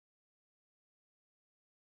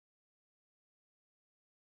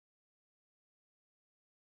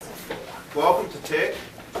Welcome to Tech,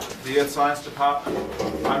 the Earth Science Department.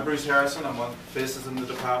 I'm Bruce Harrison. I'm one of the professors in the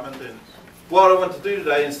department. And what I want to do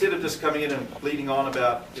today, instead of just coming in and bleating on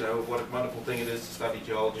about what a wonderful thing it is to study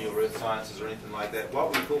geology or earth sciences or anything like that,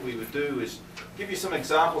 what we thought we would do is give you some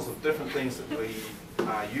examples of different things that we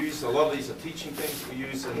use. A lot of these are teaching things that we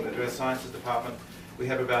use in the Earth Sciences Department. We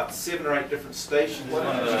have about 7 or 8 different stations.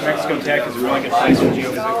 Mexico Tech is a really good place for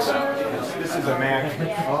geophysics. This is a Mac,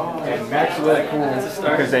 and Mac's really cool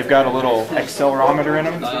because they've got a little accelerometer in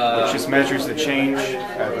them, which just measures the change,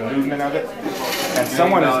 the movement of it. And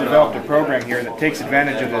someone has developed a program here that takes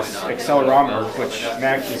advantage of this accelerometer, which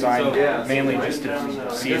Mac designed mainly just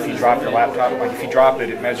to see if you drop your laptop. Like if you drop it,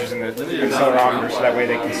 it measures in the accelerometer, so that way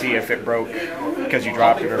they can see if it broke because you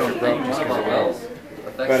dropped it or if it broke just because it broke.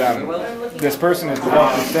 But this person has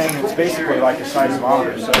developed this thing that's basically like a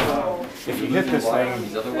seismometer. So if you hit this thing,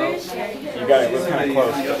 you got it kind of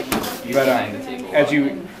close. But as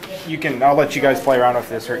you can, I'll let you guys play around with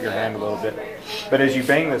this, hurt your hand a little bit. But as you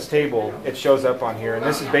bang this table, it shows up on here, and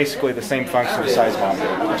this is basically the same function as a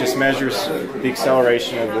seismometer. It just measures the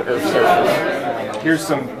acceleration of the Earth's surface. Here's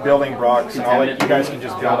some building blocks, and I'll let you guys can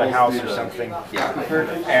just build a house or something.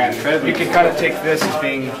 And you can kind of take this as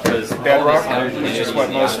being bedrock, which is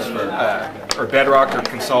what most, or bedrock or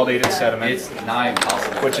consolidated sediment,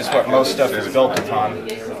 which is what most stuff is built upon.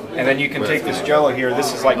 And then you can take this jello here.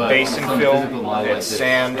 This is like basin fill. It's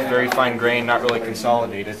sand, very fine grain, not really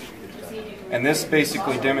consolidated. And this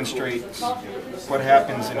basically demonstrates what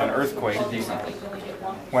happens in an earthquake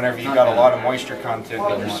whenever you've got a lot of moisture content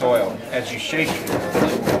in your soil. As you shake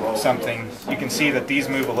something, you can see that these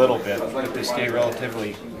move a little bit, but they stay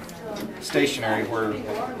relatively stationary, where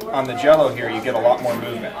on the jello here you get a lot more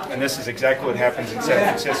movement. And this is exactly what happens in San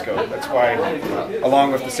Francisco. That's why,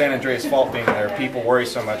 along with the San Andreas Fault being there, people worry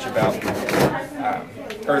so much about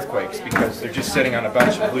earthquakes, because they're just sitting on a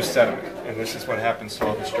bunch of loose sediment, and this is what happens to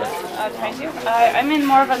all the structures. Thank you. I'm in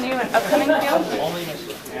more of a new and upcoming field.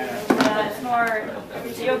 It's more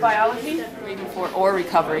geobiology, reading for ore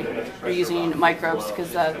recovery. We're using microbes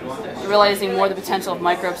because we're realizing more the potential of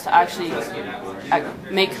microbes to actually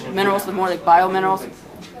make minerals with more like biominerals.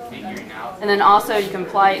 And then also you can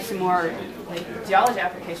apply it to more geology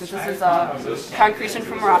applications. This is concretion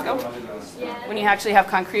from Morocco. When you actually have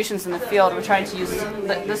concretions in the field, we're trying to use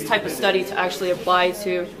this type of study to actually apply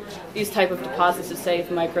to these type of deposits to say if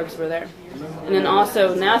microbes were there. And then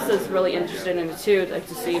also NASA is really interested in it too, like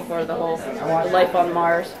to see for the whole life on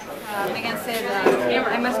Mars. Megan said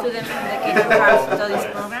I'm a student from the Cave Power Studies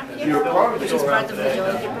program here, which is part of the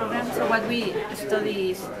geology program. So what we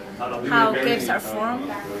study is how caves are formed,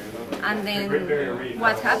 and then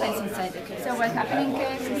what happens inside the cave. So what happens in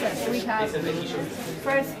caves is that we have,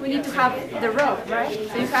 first we need to have the rock, right?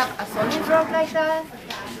 So you have a solid rock like that,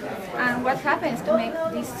 and what happens to make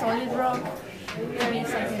this solid rock to be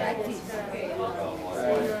something like this?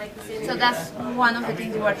 So that's one of the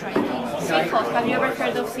things we are trying to do. Sinkholes. Have you ever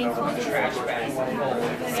heard of sinkholes?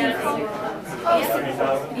 Sinkholes.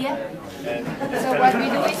 Yeah. So what we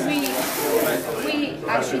do is we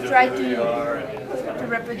actually try to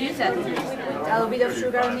reproduce that. We put a little bit of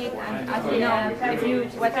sugar in it, and as we know,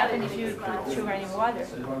 what happens if you put sugar in water?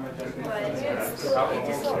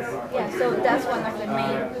 So that's one of the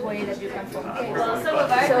main ways that you can form caves.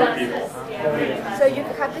 So you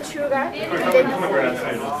have the sugar, and then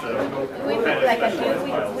we put like a tube,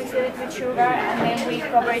 we fill it with sugar, and then we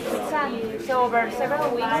cover it with sand. So over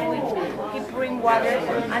several weeks we keep pouring water,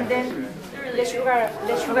 and then the sugar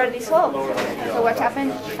dissolves. So what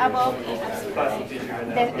happens above is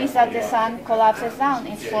that the sand collapses down.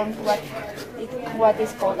 It forms what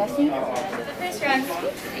is called a sinkhole. So the first rock,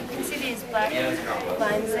 you can see these black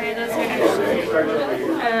lines there. Those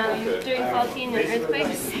are during faulting and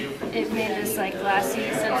earthquakes. It made this like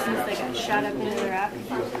glassy substance that got shot up into the rock.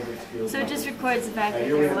 So it just records the fact that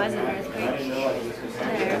there was an earthquake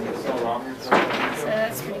there. So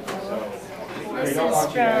that's pretty cool. This is from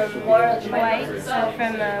White, so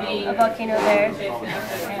from a volcano there.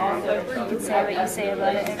 And you can say what you say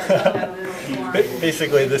about it.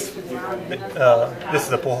 Basically, this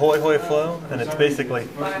is a Pohoihoi flow, and it's basically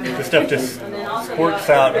the stuff just squirts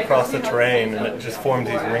out across the terrain, and it just forms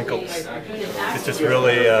these wrinkles. It's just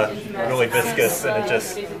really, really viscous, and it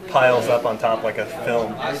just piles up on top like a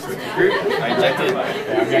film. I injected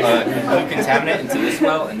blue contaminant into this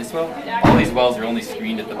well and this well. All these wells are only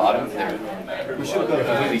screened at the bottom. They're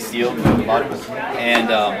completely sealed at the bottom. And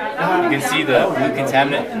you can see the blue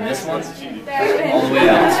contaminant in this one all the way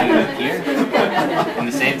up to here, in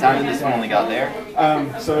the same time that this one only got there.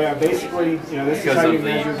 So yeah, basically, you know, this is Because how you of the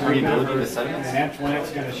measure variability of the and sediments. then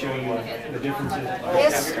Antoinette's going to show you the differences.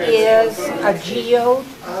 This is a geode.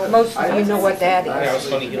 Most of you know what that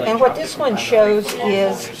is. And what this one shows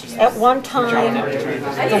is, at one time,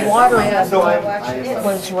 the water level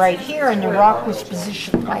was right here and the rock was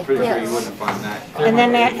positioned like this. And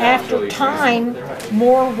then after time,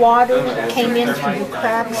 more water came in through the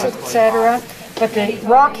cracks, etc. But the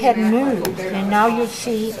rock had moved, and now you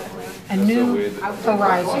see a new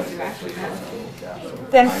horizon.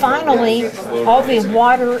 Then finally, all the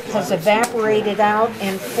water has evaporated out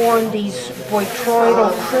and formed these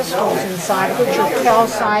botryoidal crystals inside, which are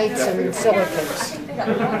calcites and silicates.